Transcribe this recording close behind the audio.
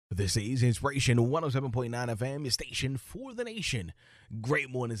This is Inspiration 107.9 FM, your station for the nation. Great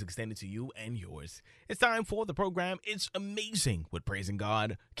mornings extended to you and yours. It's time for the program It's Amazing What Praising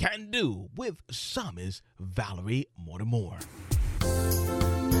God Can Do with Psalmist Valerie Mortimer.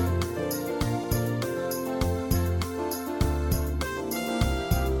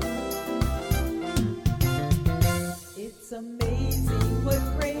 It's amazing what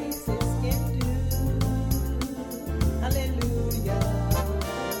praises can do. Hallelujah.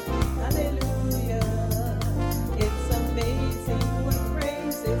 Hallelujah. It's amazing what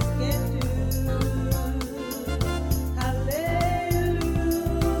praises can do. Hallelujah.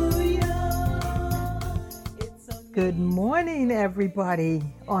 Good morning, everybody,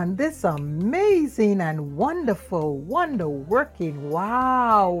 on this amazing and wonderful, wonder-working,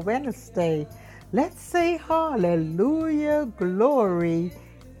 wow, Wednesday. Let's say hallelujah, glory,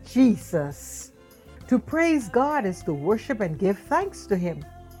 Jesus. To praise God is to worship and give thanks to Him.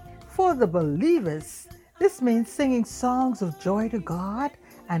 For the believers, this means singing songs of joy to God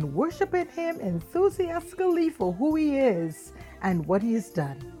and worshiping Him enthusiastically for who He is and what He has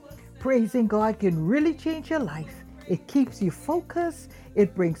done. Praising God can really change your life. It keeps you focused.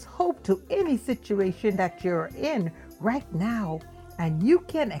 It brings hope to any situation that you're in right now, and you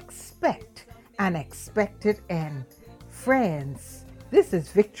can expect an expected end. Friends, this is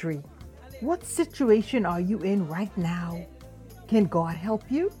victory. What situation are you in right now? Can God help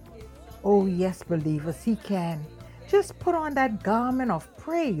you? Oh yes, believers, He can. Just put on that garment of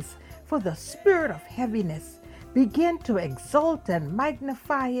praise for the spirit of heaviness. Begin to exalt and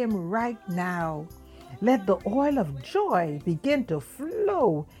magnify Him right now. Let the oil of joy begin to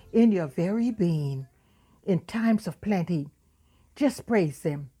flow in your very being. In times of plenty, just praise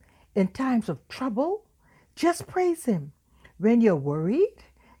Him. In times of trouble, just praise Him. When you're worried,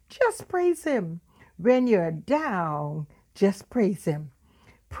 just praise Him. When you're down, just praise Him.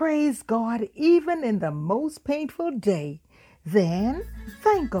 Praise God even in the most painful day. Then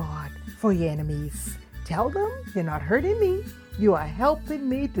thank God for your enemies. Tell them, you're not hurting me. You are helping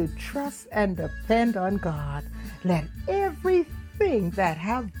me to trust and depend on God. Let everything that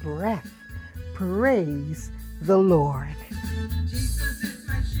have breath praise the Lord. Jesus is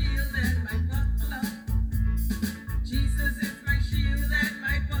my shield and my buckler. Jesus is my shield and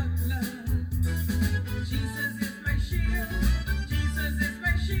my buckler. Jesus is my shield. Jesus is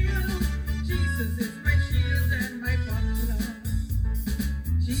my shield. Jesus is my shield and my buckler.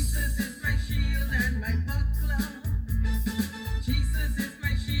 Jesus is my shield and my buckler. Jesus is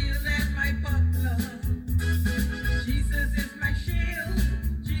my shield and my buckler. Jesus is my shield.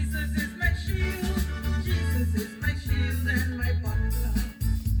 Jesus is my shield. Jesus is my shield and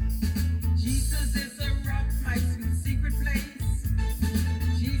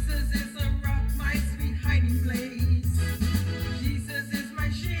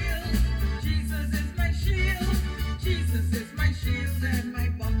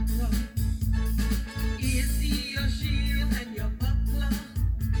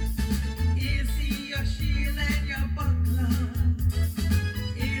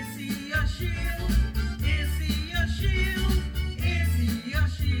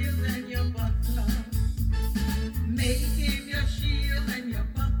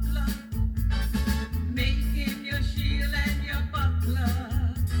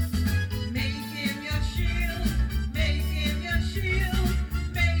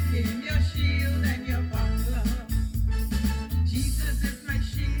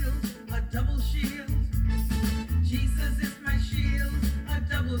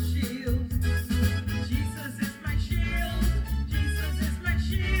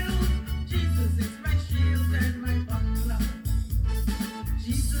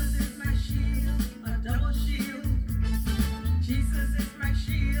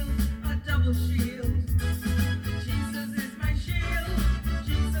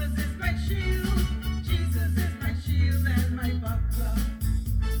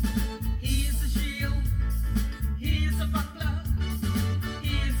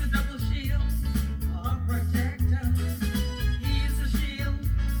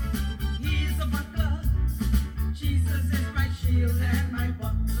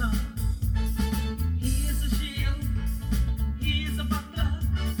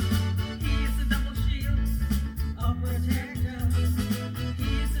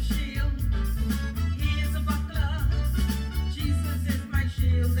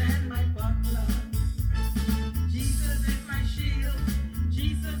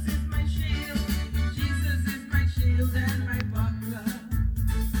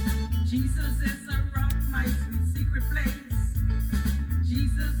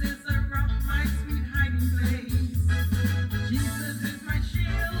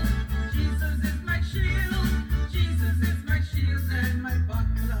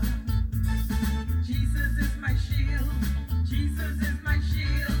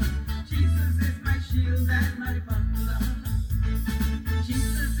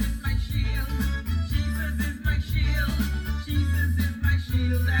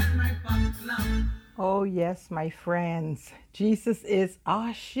Oh, yes, my friends. Jesus is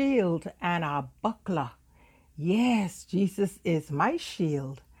our shield and our buckler. Yes, Jesus is my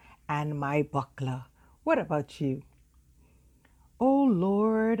shield and my buckler. What about you? O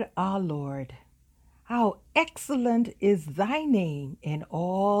Lord, our Lord, how excellent is thy name in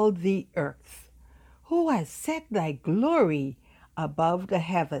all the earth. Who has set thy glory above the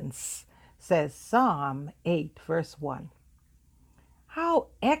heavens, says Psalm 8, verse 1. How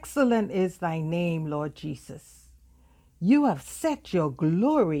excellent is thy name, Lord Jesus. You have set your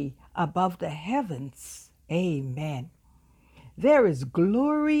glory above the heavens. Amen. There is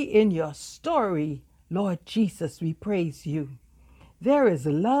glory in your story, Lord Jesus, we praise you. There is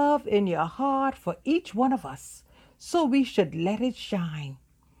love in your heart for each one of us, so we should let it shine.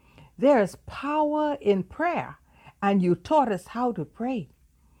 There is power in prayer, and you taught us how to pray.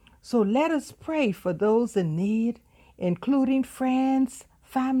 So let us pray for those in need, including friends,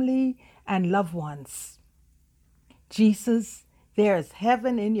 family, and loved ones. Jesus, there is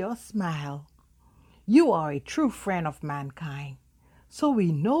heaven in your smile. You are a true friend of mankind, so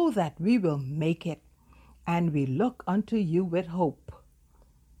we know that we will make it, and we look unto you with hope.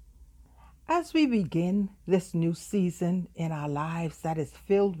 As we begin this new season in our lives that is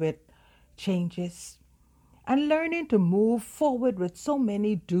filled with changes and learning to move forward with so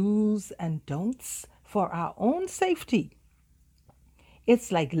many do's and don'ts for our own safety,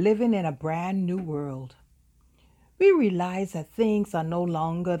 it's like living in a brand new world. We realize that things are no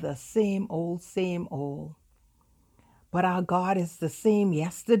longer the same old. But our God is the same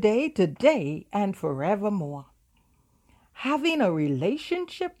yesterday, today, and forevermore. Having a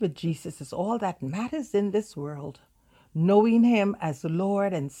relationship with Jesus is all that matters in this world. Knowing him as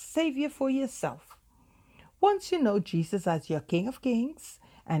Lord and Savior for yourself. Once you know Jesus as your King of Kings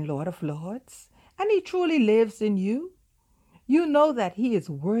and Lord of Lords, and he truly lives in you, you know that he is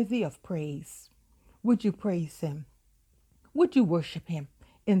worthy of praise. Would you praise him? Would you worship him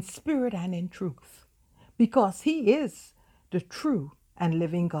in spirit and in truth? Because he is the true and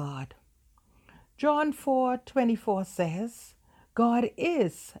living God. John 4:24 says, God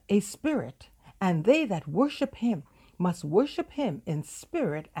is a spirit, and they that worship him must worship him in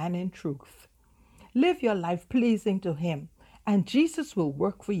spirit and in truth. Live your life pleasing to him, and Jesus will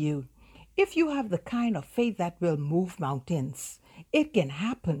work for you. If you have the kind of faith that will move mountains, it can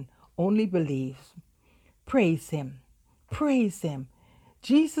happen. Only believe. Praise him. Praise him.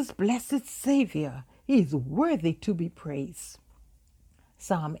 Jesus, blessed Savior, he is worthy to be praised.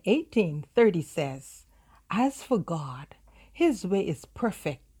 Psalm 18:30 says, As for God, his way is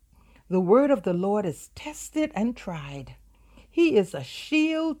perfect. The word of the Lord is tested and tried. He is a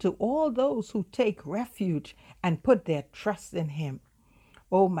shield to all those who take refuge and put their trust in him.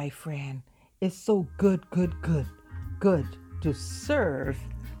 Oh, my friend, it's so good to serve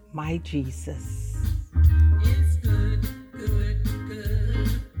my Jesus. It's good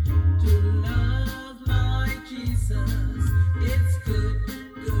to love my Jesus. It's good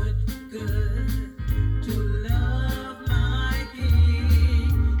to love my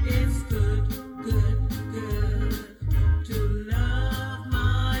King. It's good to love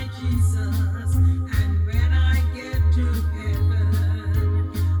my Jesus. And when I get to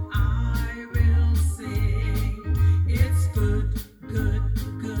heaven, I will sing. It's good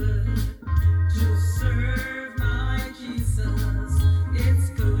to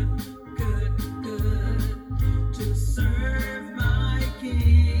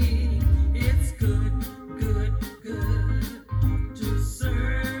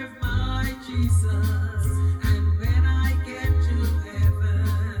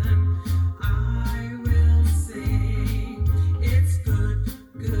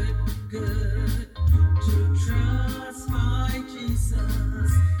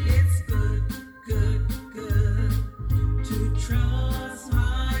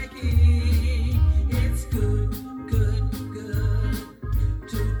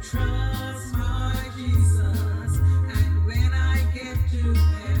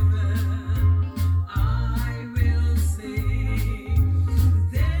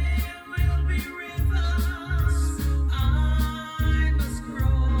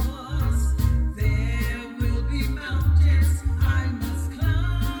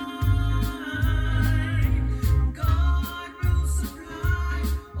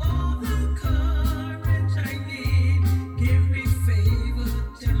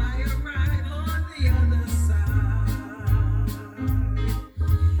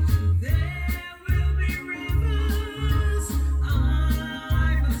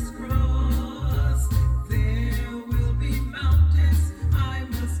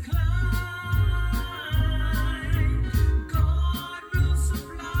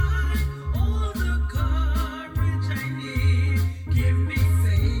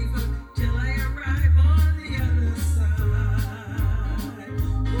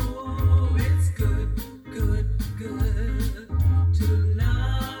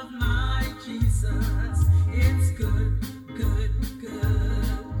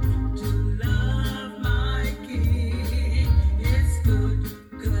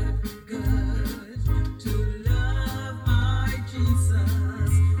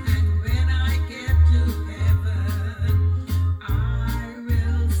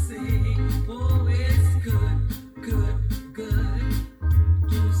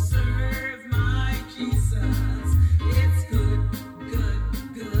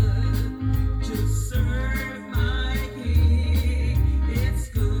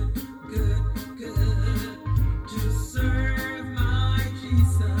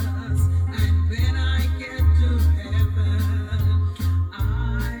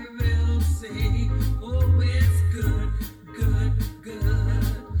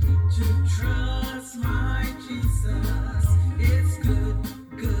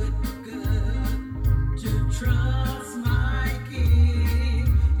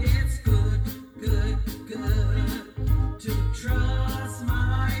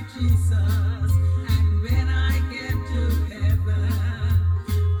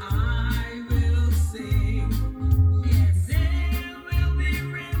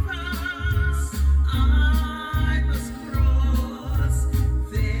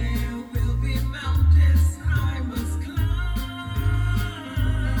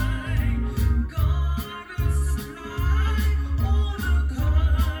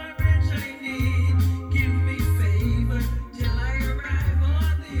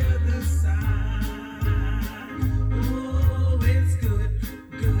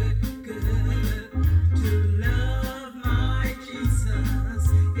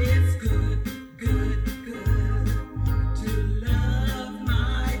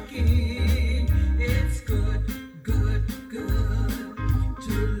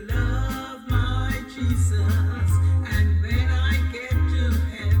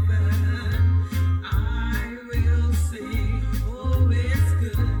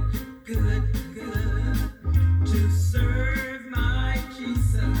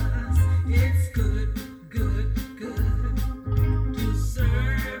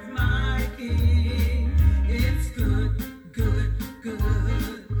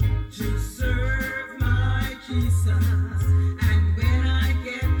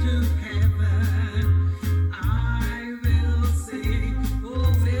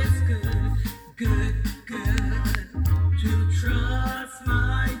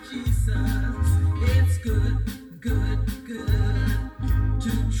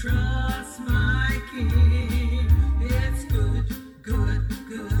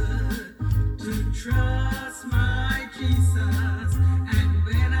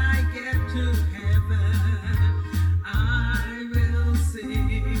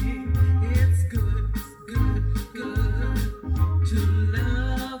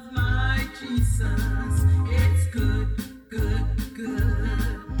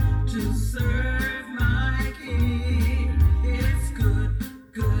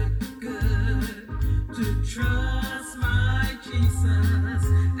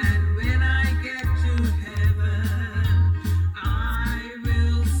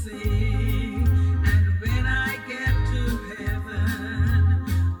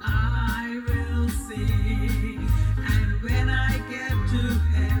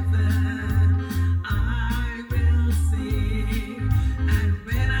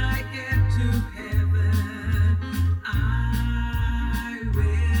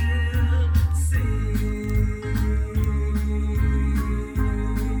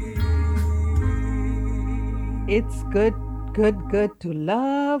It's good, good to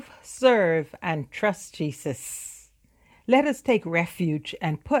love, serve, and trust Jesus. Let us take refuge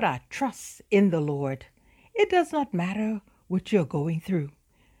and put our trust in the Lord. It does not matter what you're going through.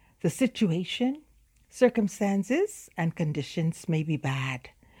 The situation, circumstances, and conditions may be bad,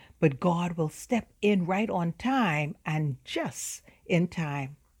 but God will step in right on time and just in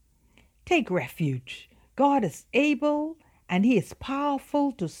time. Take refuge. God is able and He is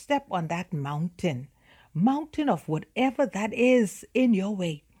powerful to step on that mountain of whatever that is in your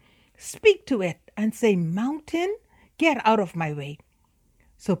way. Speak to it and say, "Mountain, get out of my way."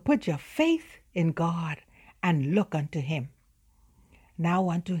 So put your faith in God and look unto Him. Now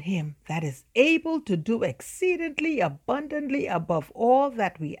unto Him that is able to do exceedingly abundantly above all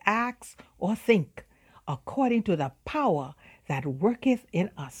that we ask or think, according to the power that worketh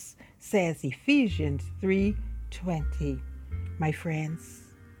in us, says Ephesians 3:20. My friends,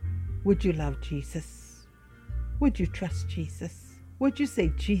 would you love Jesus? Would you trust Jesus? Would you say,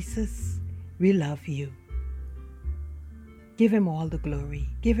 "Jesus, we love you"? Give Him all the glory.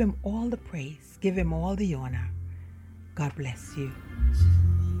 Give Him all the praise. Give Him all the honor. God bless you.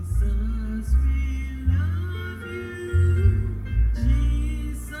 Jesus, we love you.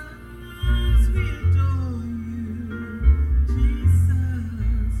 Jesus, we adore you.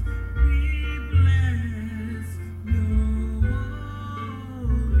 Jesus, we bless your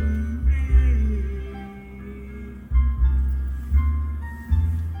holy name.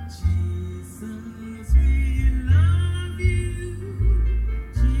 Jesus, we love you.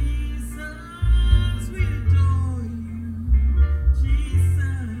 Jesus, we adore you.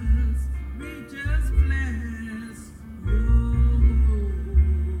 Jesus,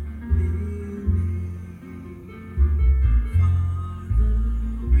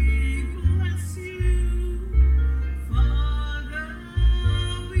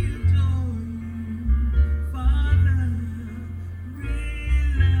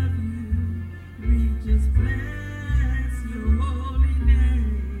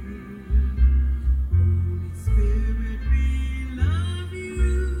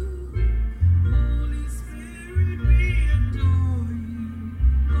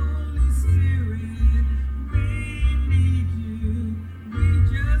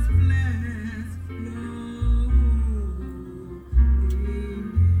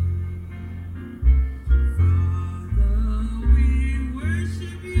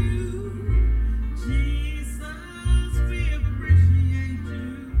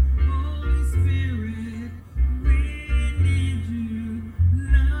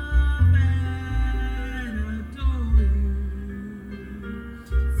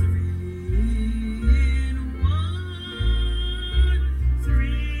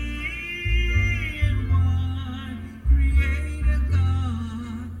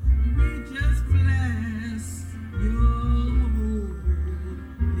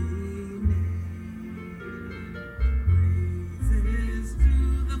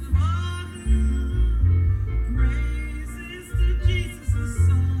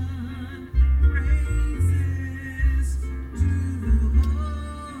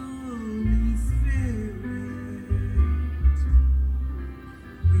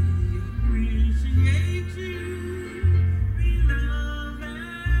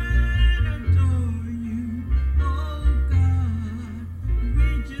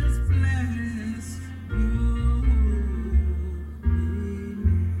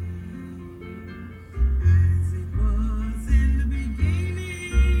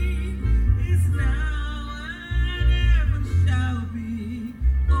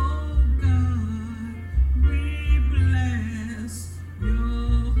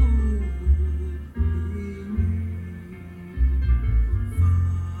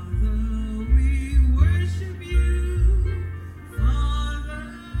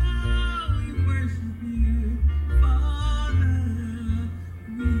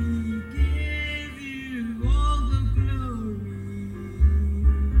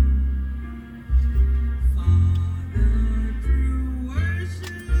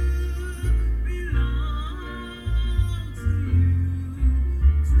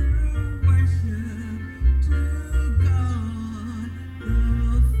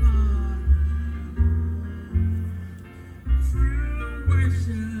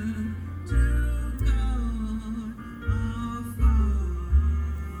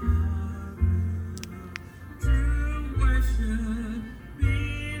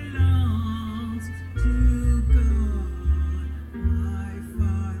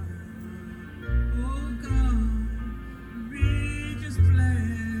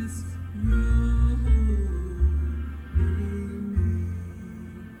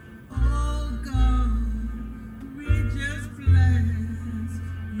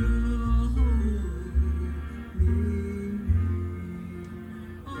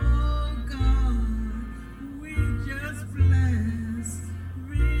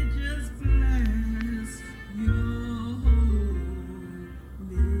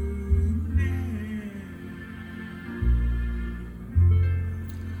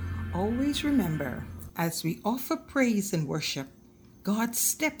 Always remember, as we offer praise and worship, God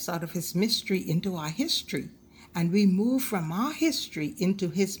steps out of his mystery into our history, and we move from our history into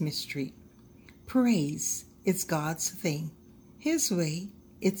his mystery. Praise is God's thing. His way,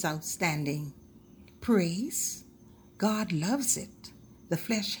 it's outstanding. Praise, God loves it. The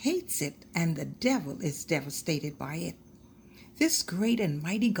flesh hates it, and the devil is devastated by it. This great and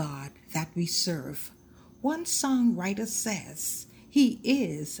mighty God that we serve, one songwriter says, he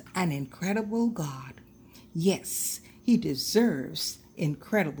is an incredible God. Yes, he deserves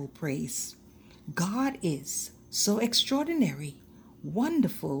incredible praise. God is so extraordinary,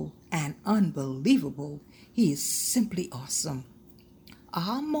 wonderful, and unbelievable. He is simply awesome.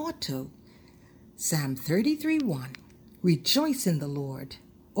 Our motto, Psalm 33:1, rejoice in the Lord,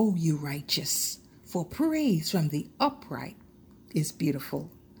 O you righteous, for praise from the upright is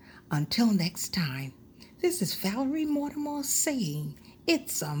beautiful. Until next time, this is Valerie Mortimer saying,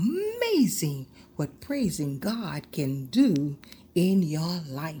 it's amazing what praising God can do in your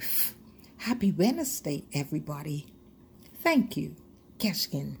life. Happy Wednesday, everybody. Thank you,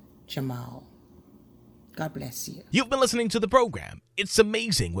 Keskin Jamal. God bless you. You've been listening to the program, It's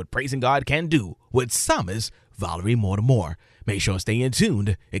Amazing What Praising God Can Do, with Psalmist Valerie Mortimer. Make sure to stay in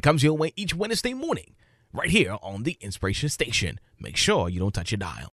tuned. It comes your way each Wednesday morning, right here on the Inspiration Station. Make sure you don't touch your dial.